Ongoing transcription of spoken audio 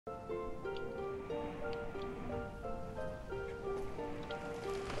I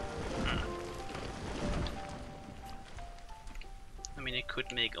mean, I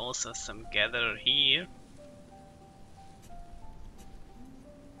could make also some gatherer here.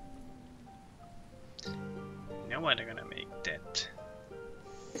 You know what, I'm gonna make that.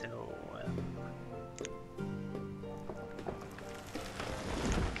 So,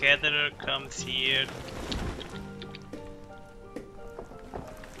 gatherer comes here.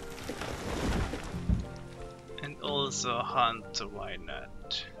 And also hunter, why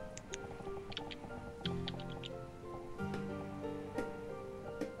not?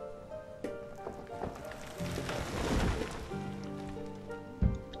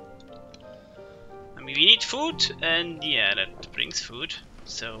 I mean, we need food, and yeah, that brings food,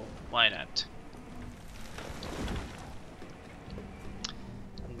 so why not?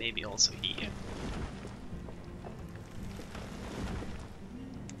 And maybe also here.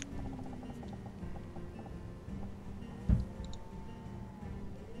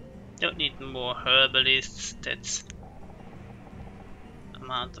 Don't need more herbalists, that's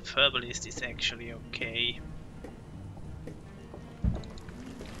amount of herbalists is actually okay.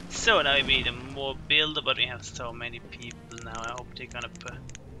 So now we need a more builder, but we have so many people now. I hope they're gonna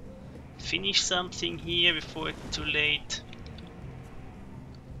finish something here before it's too late.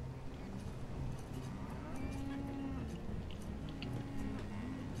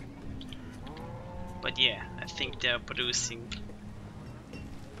 But yeah, I think they're producing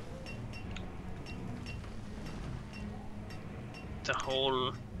the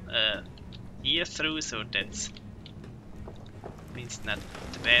whole year through, so that's means not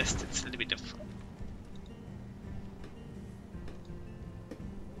the best. It's a little bit of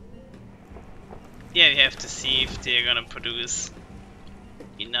yeah, we have to see if they're gonna produce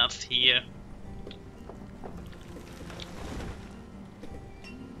enough here.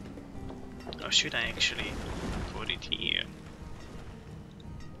 Or should I actually put it here?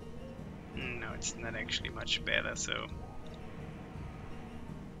 No, it's not actually much better, so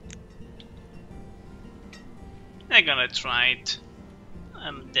I'm gonna try it.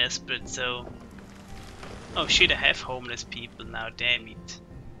 I'm desperate, so... Oh shit, I have homeless people now, damn it.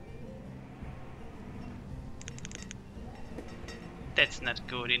 That's not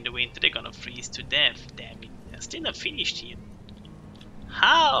good. In the winter they're gonna freeze to death, damn it. I'm still not finished here.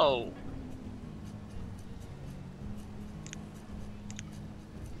 How?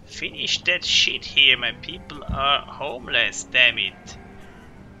 Finish that shit here, my people are homeless, damn it.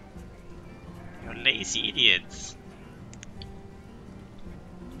 You lazy idiots.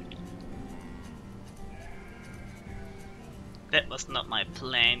 That was not my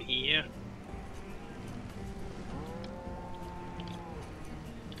plan here.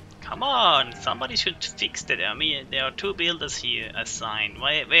 Come on, somebody should fix that. I mean, there are 2 builders here assigned.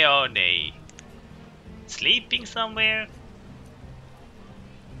 Where are they? Sleeping somewhere?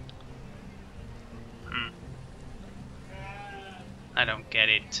 I don't get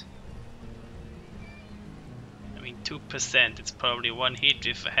it. I mean, 2%, it's probably 1 hit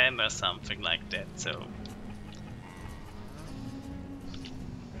with a hammer or something like that, so...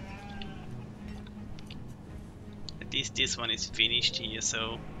 At least this one is finished here,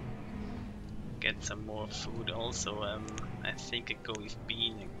 so... Get some more food also. I think I go with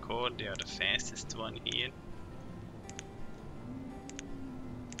bean and corn, they are the fastest one here.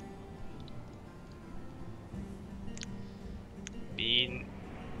 Bean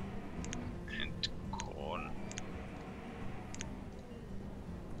and corn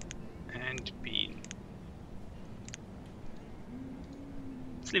and bean.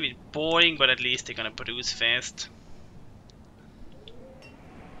 It's a little bit boring, but at least they're gonna produce fast.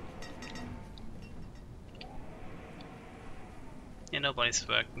 Yeah, nobody's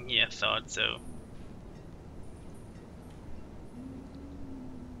working here, I thought so.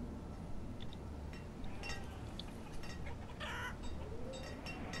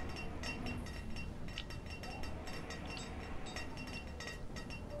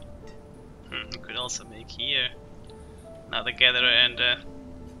 We could also make here another gatherer and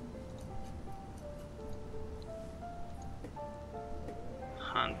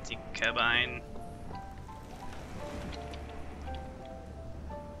hunting cabin.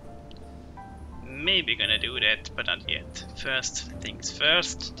 Maybe gonna do that, but not yet. First things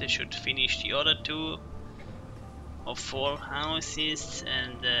first, they should finish the other 2 or 4 houses,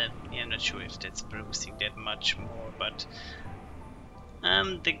 and yeah, I'm not sure if that's producing that much more, but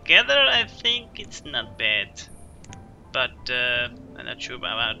the gatherer, I think it's not bad, but I'm not sure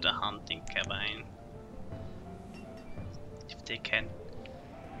about the hunting cabin. If they can...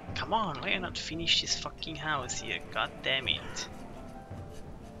 Come on, why not finish this fucking house here? God damn it.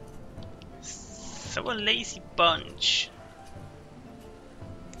 So a lazy bunch.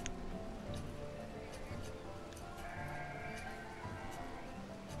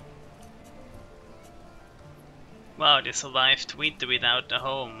 Wow, they survived winter without a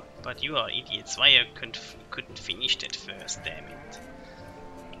home, but you are idiots. Why you couldn't finish that first, damn it.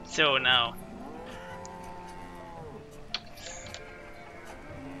 So now,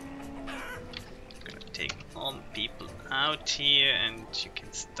 I'm gonna take all the people out here and you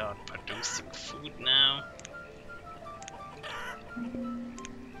can start producing food now.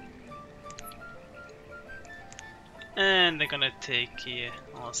 And they're gonna take here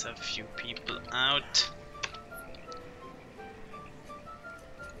also a few people out.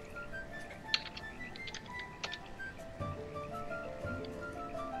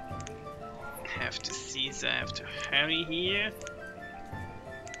 Have to see, so I have to hurry here.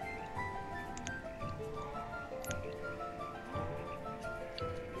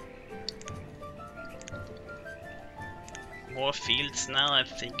 More fields now. I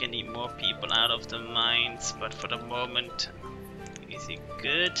think I need more people out of the mines, but for the moment, is it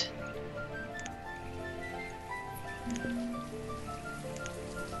good?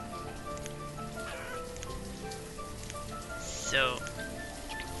 So,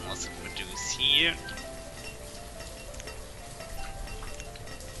 you can also produce here.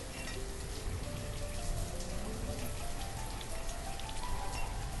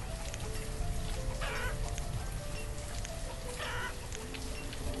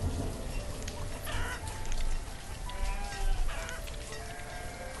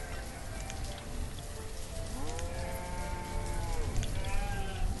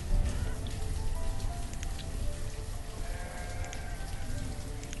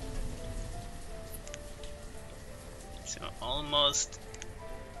 So almost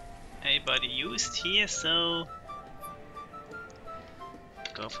everybody used here, so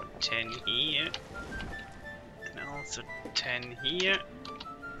go for 10 here and also 10 here.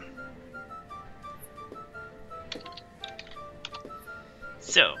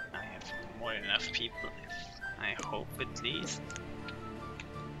 So I have more than enough people, I hope at least.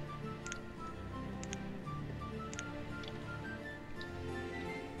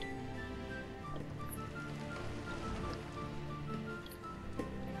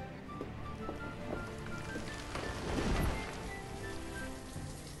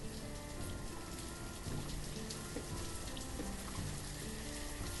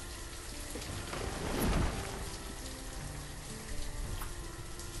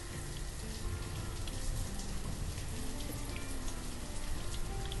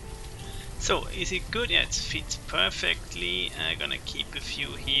 So, is it good? Yeah, it fits perfectly. I'm gonna keep a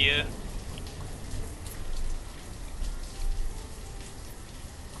few here.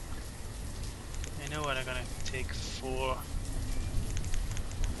 I know what, I'm gonna take 4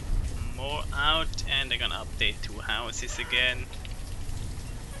 more out and I'm gonna update 2 houses again.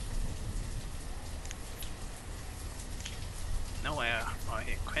 Nowhere are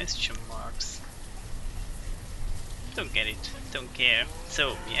here question marks. Don't get it, don't care.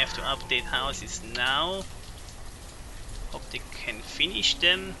 So we have to update houses now. Hope they can finish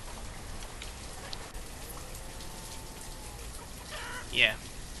them. Yeah,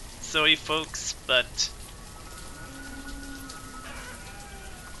 sorry folks, but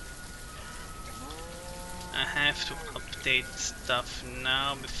I have to update stuff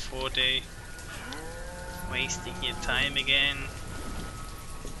now before they wasting your time again.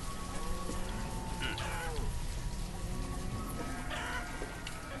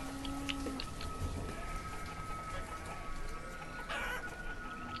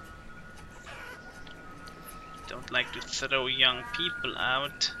 Don't like to throw young people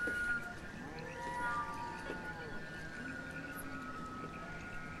out.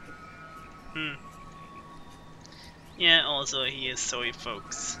 Yeah, also here, sorry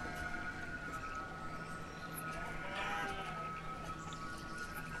folks.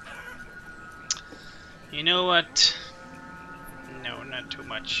 You know what? No, not too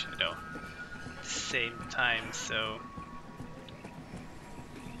much at all. Same time, so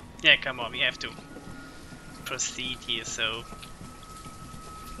yeah, come on, we have to proceed here, so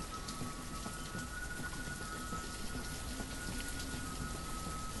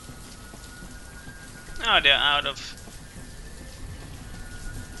oh, they're out of.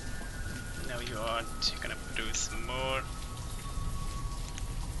 No, you aren't. You're gonna produce more.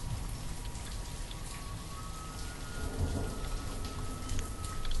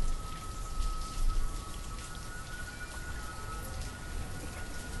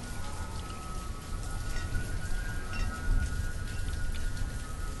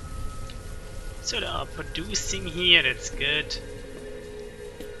 So they are producing here, that's good.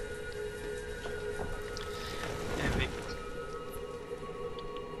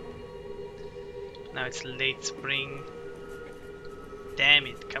 Now it's late spring. Damn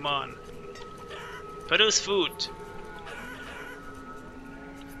it, come on. Produce food.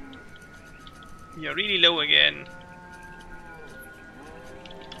 You're really low again.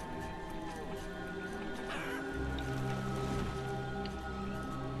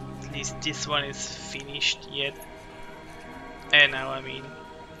 At least this one is finished yet. And now I mean.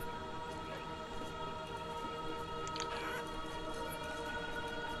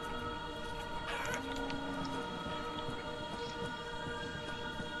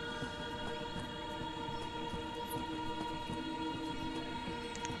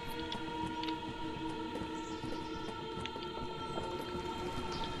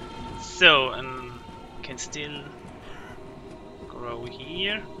 So, can still grow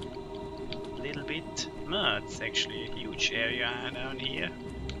here a little bit. No, it's actually a huge area down here.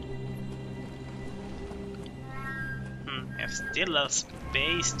 Have still a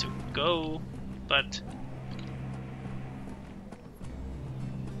space to go, but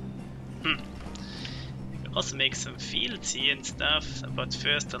I can also make some fields here and stuff. But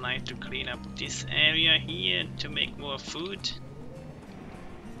first, I like to clean up this area here to make more food.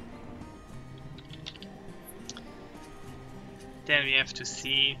 Then we have to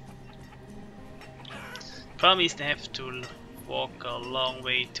see. Problem is they have to walk a long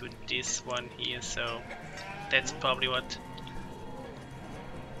way to this one here, so that's probably what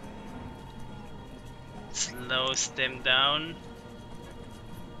slows them down.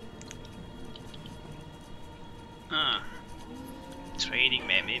 Trading,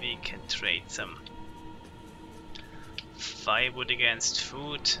 man, maybe we can trade some firewood against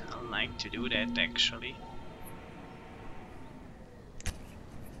food. I like to do that actually.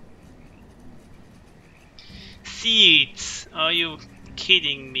 Seeds! Are you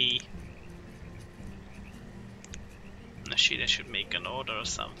kidding me? No shit, I should make an order or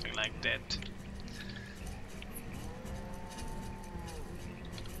something like that.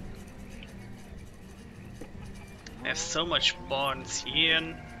 I have so much barns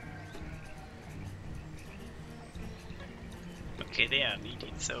here. Okay, they are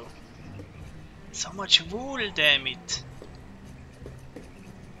needed, so much wool, damn it.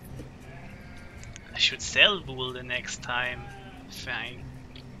 I should sell wool the next time. Fine.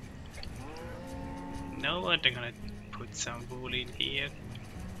 You know what? I'm gonna put some wool in here.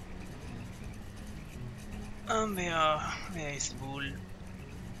 Where is wool?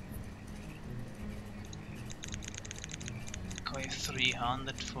 Go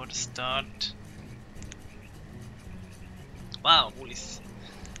 300 for the start. Wow, wool is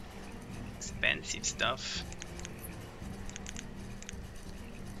expensive stuff.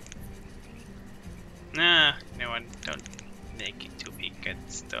 Nah, no one don't make it too big at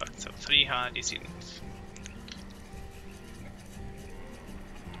the start, so 300 is enough.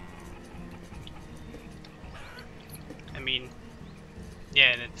 I mean,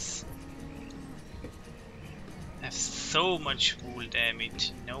 yeah, that's... I have so much wool, damn it.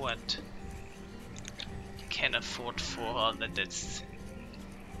 You know what? Can afford 400, that's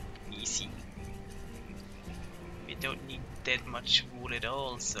easy. We don't need that much wool at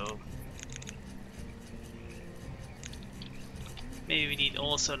all, so... Maybe we need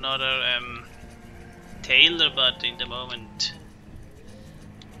also another tailor, but in the moment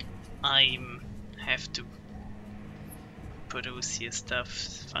I have to produce here stuff.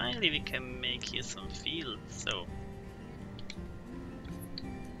 Finally we can make here some fields, so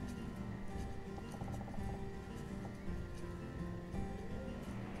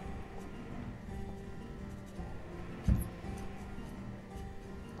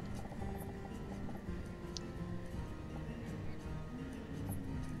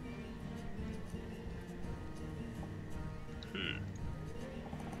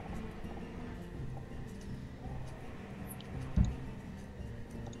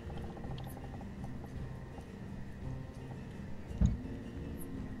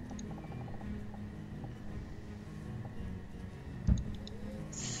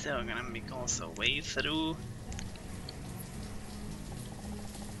I'm gonna make also a way through.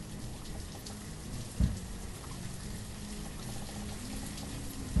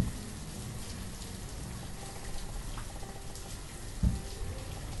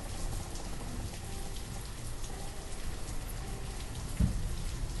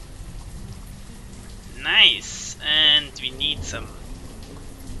 Nice, and we need some.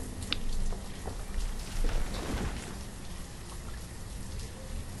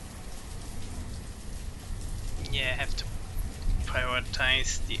 Yeah, I have to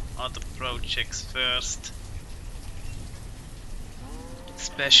prioritize the other projects first.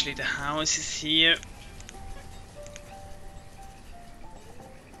 Especially the houses here.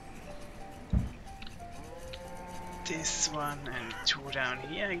 this one and 2 down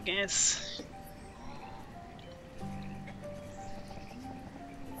here, I guess.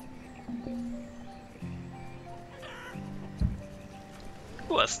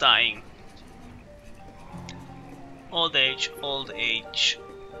 Who was dying? Old age, old age.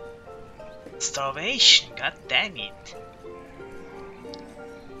 Starvation, god damn it.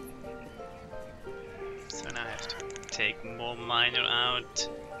 So now I have to take more miner out.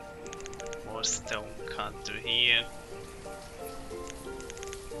 More stone cutter here.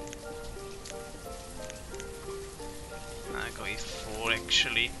 I go E4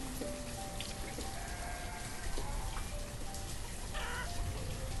 actually.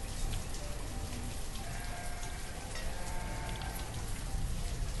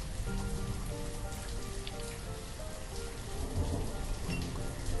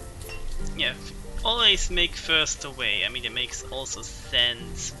 Yeah, always make first away. I mean, it makes also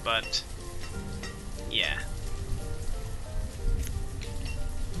sense, but yeah.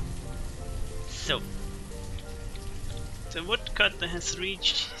 So, the woodcutter has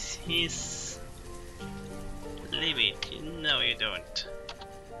reached his limit. No, you don't.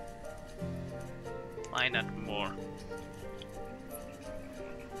 Why not more?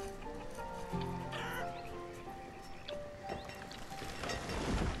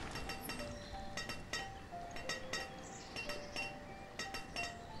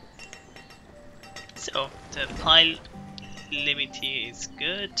 So, the pile limit here is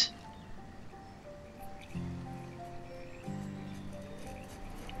good.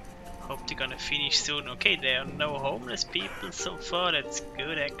 Hope they're gonna finish soon. Okay, there are no homeless people so far, that's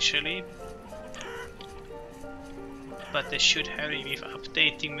good actually. But they should hurry with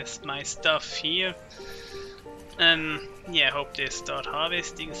updating with my stuff here. Yeah, hope they start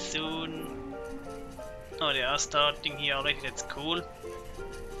harvesting soon. Oh, they are starting here already, that's cool.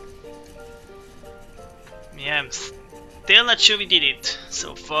 Yeah, I'm still not sure we did it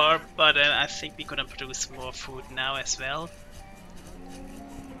so far, but I think we're gonna produce more food now as well.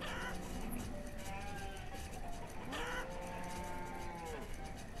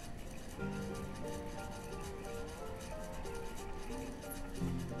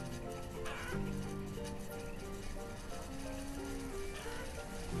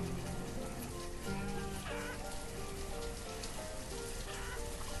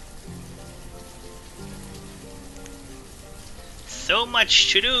 So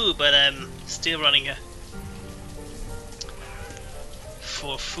much to do, but I'm still running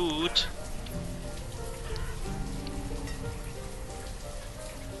for food.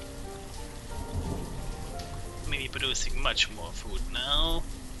 Maybe producing much more food now.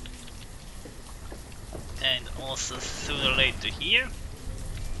 And also sooner or later here.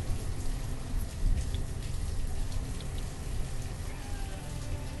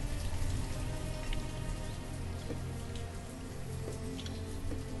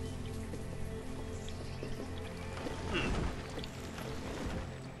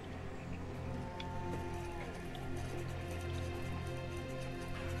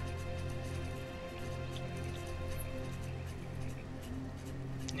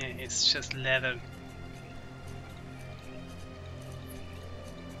 Yeah, it's just leather.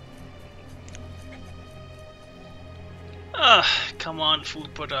 Ah, come on,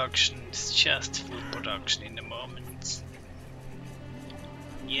 food production. It's just food production in the moment.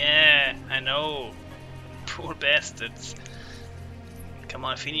 Yeah, I know. Poor bastards. Come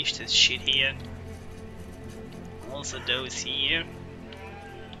on, finish this shit here. Also those here.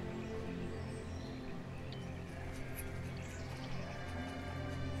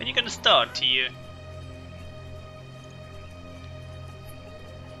 When are you gonna start here?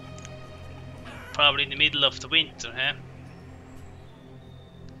 Probably in the middle of the winter, huh?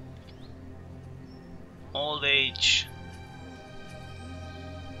 Old age.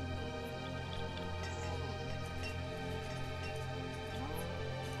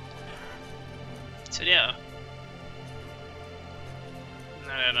 So yeah. No,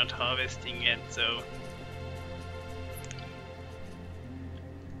 they're not harvesting yet, so...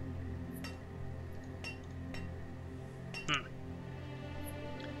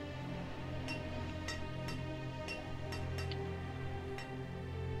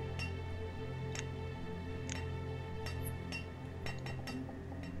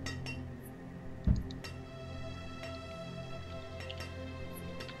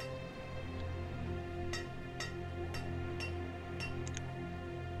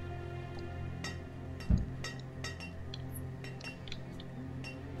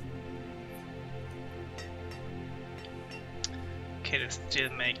 Okay, they're still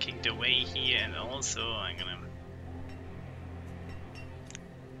making the way here, and also I'm gonna...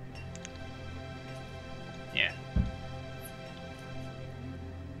 Yeah.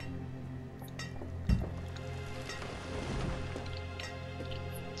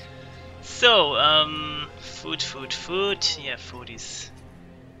 So, food. Yeah, food is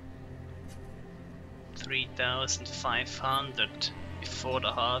 3,500 before the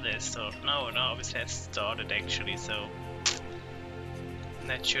harvest. Or no, harvest has started actually. So,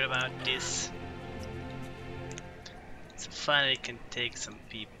 not sure about this. So finally, can take some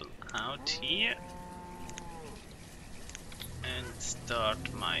people out here and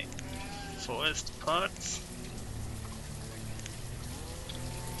start my forest parts.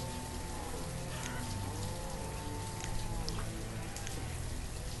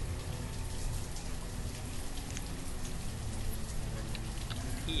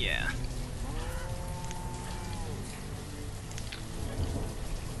 Yeah.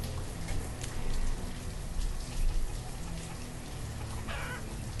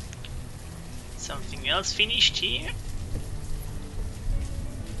 Something else finished here?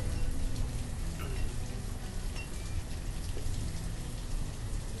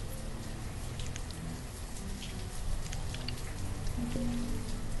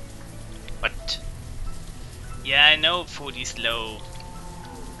 What? Yeah, I know food is low.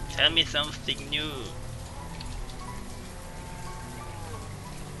 Tell me something new.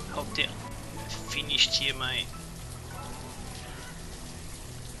 Hope they finished here my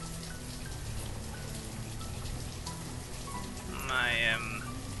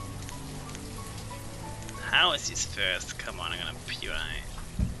houses first. Come on, I'm gonna purify.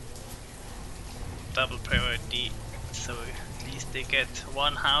 Double priority, so at least they get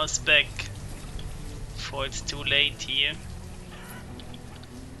one house back before it's too late here.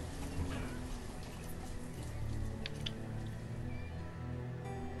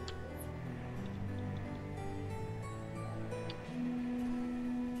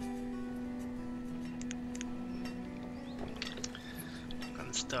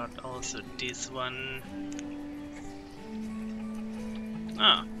 Start also this one.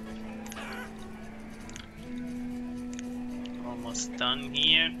 Ah, almost done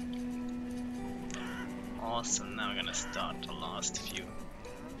here. Awesome, now we're gonna start the last few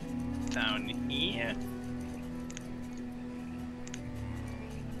down here.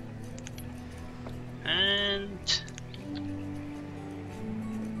 And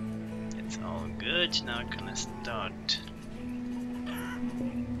it's all good. Now we're gonna start.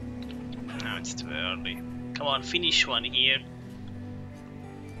 No, it's too early. Come on, finish one here.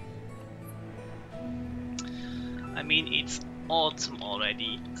 I mean, it's autumn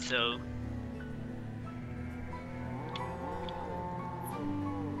already, so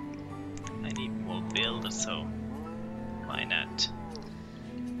I need more builders, so why not?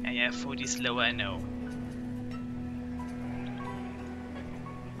 Yeah, food is low, I know.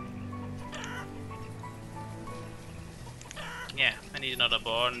 Yeah, I need another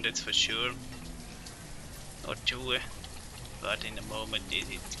barn, that's for sure. Or two, but in the moment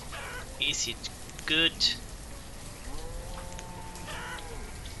is it good?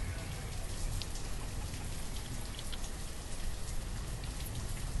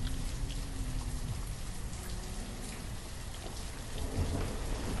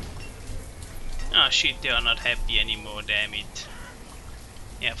 Oh shit, they are not happy anymore, damn it.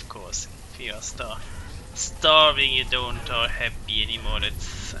 Yeah, of course, if you are starving, you don't are happy anymore.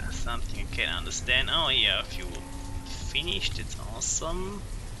 That's something I can understand. Oh yeah, if you finished, it's awesome.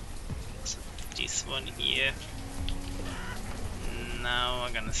 So this one here. Now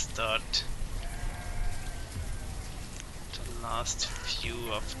I'm gonna start the last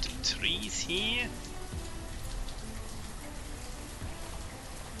few of the trees here.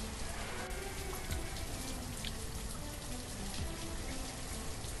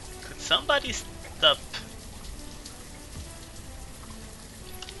 Could somebody stop?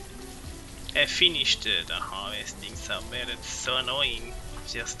 I finished the harvesting somewhere. It's so annoying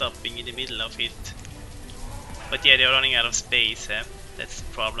if they're stopping in the middle of it. But yeah, they're running out of space. That's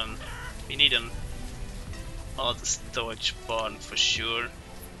the problem. We need an auto storage barn for sure.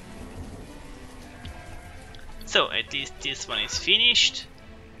 So at least this one is finished.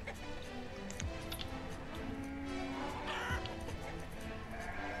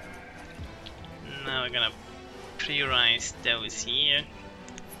 Now we're gonna prioritize those here.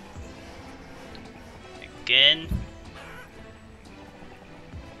 Again.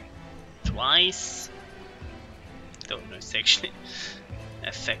 Twice. Don't know if it's actually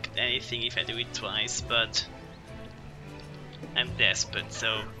affect anything if I do it twice, but I'm desperate,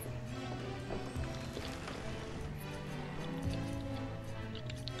 so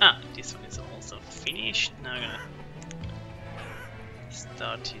this one is also finished. Now I'm gonna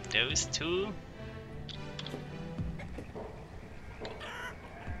start with those two.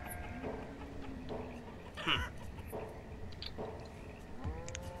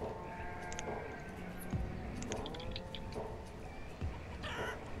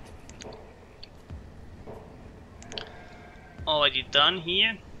 already done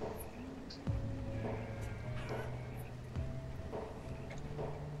here.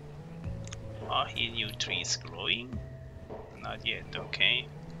 Are here new trees growing? Not yet, okay.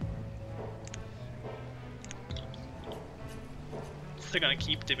 So gonna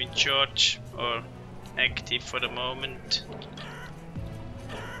keep them in charge or active for the moment.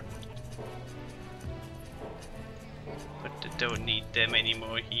 But I don't need them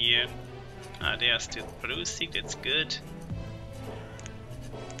anymore here. Ah, they are still producing, that's good.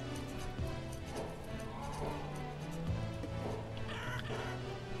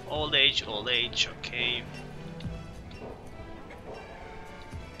 Old age, okay.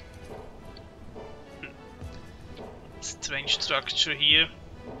 Strange structure here.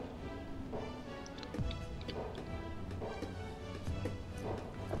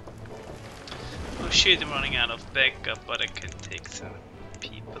 Oh shit, I'm running out of backup, but I can take some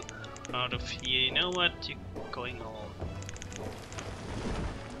people out of here. You know what? You're going on.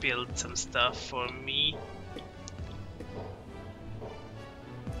 Build some stuff for me.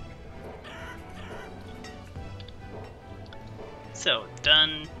 So,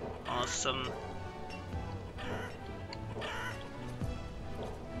 done. Awesome.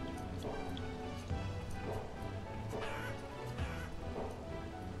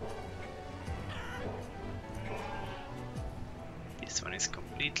 This one is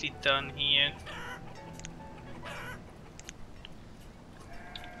completely done here.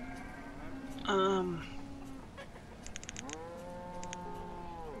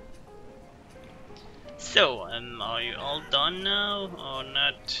 So, are you all done now or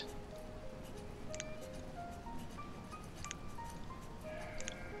not?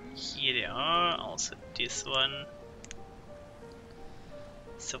 Here they are, also this one.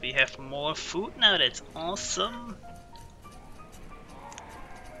 So we have more food now, that's awesome.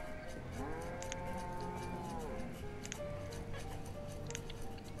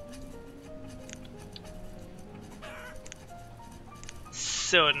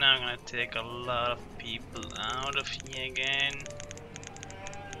 So now I'm gonna take a lot of people out of here again.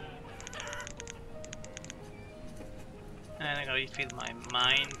 And I'm gonna refill my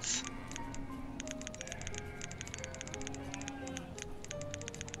mines.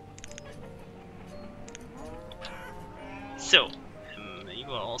 So, you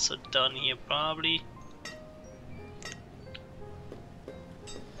are also done here probably.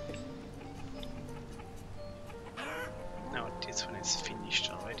 No, this one is finished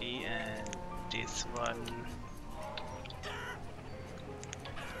already, and this one.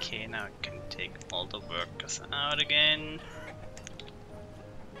 Okay, now I can take all the workers out again.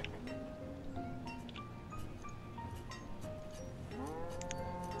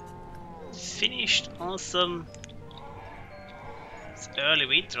 Finished, awesome. It's early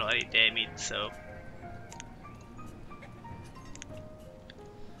winter already, damn it, so.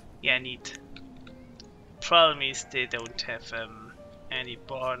 Yeah, I need. Problem is they don't have any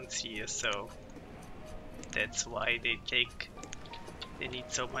barns here, so that's why they need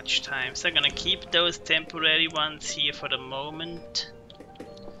so much time. So I'm gonna keep those temporary ones here for the moment,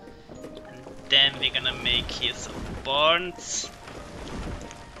 and then we're gonna make here some barns.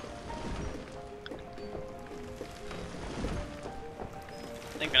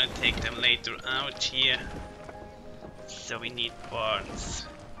 I'm gonna take them later out here, so we need barns.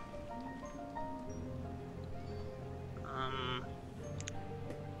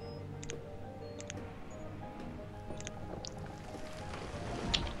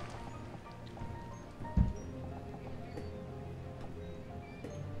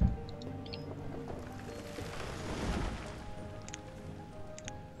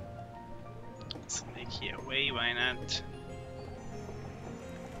 Let's make here a way, why not?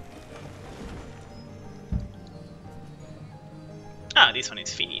 Ah, this one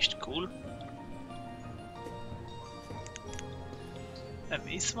is finished, cool.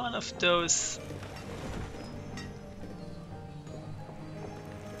 Is one of those.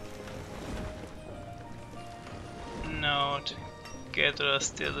 No, together are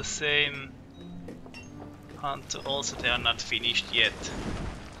still the same. Hunter also, they are not finished yet.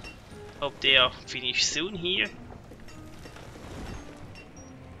 Hope they are finished soon here.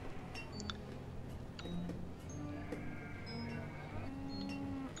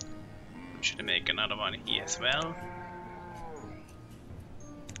 Should make another one here as well.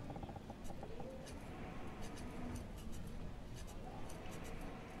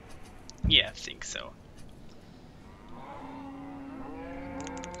 Yeah, I think so.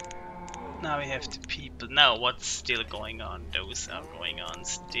 Now we have the people. Now what's still going on? Those are going on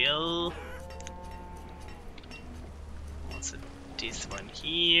still. Also this one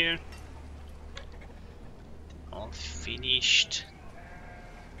here. All finished.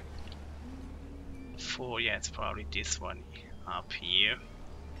 4, yeah, it's probably this one up here.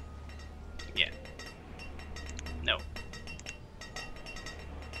 Yeah. No.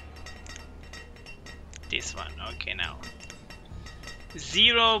 This one, okay now.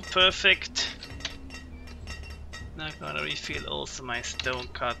 0, perfect. Now I'm gonna refill also my stone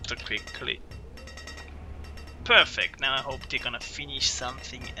cutter quickly. Perfect, now I hope they're gonna finish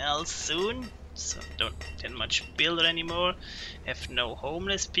something else soon. So don't that much builder anymore. Have no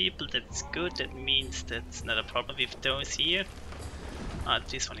homeless people, that's good. That means that's not a problem with those here.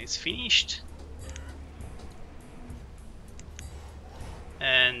 This one is finished.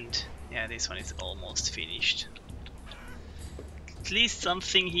 And yeah, this one is almost finished. At least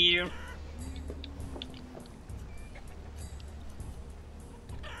something here.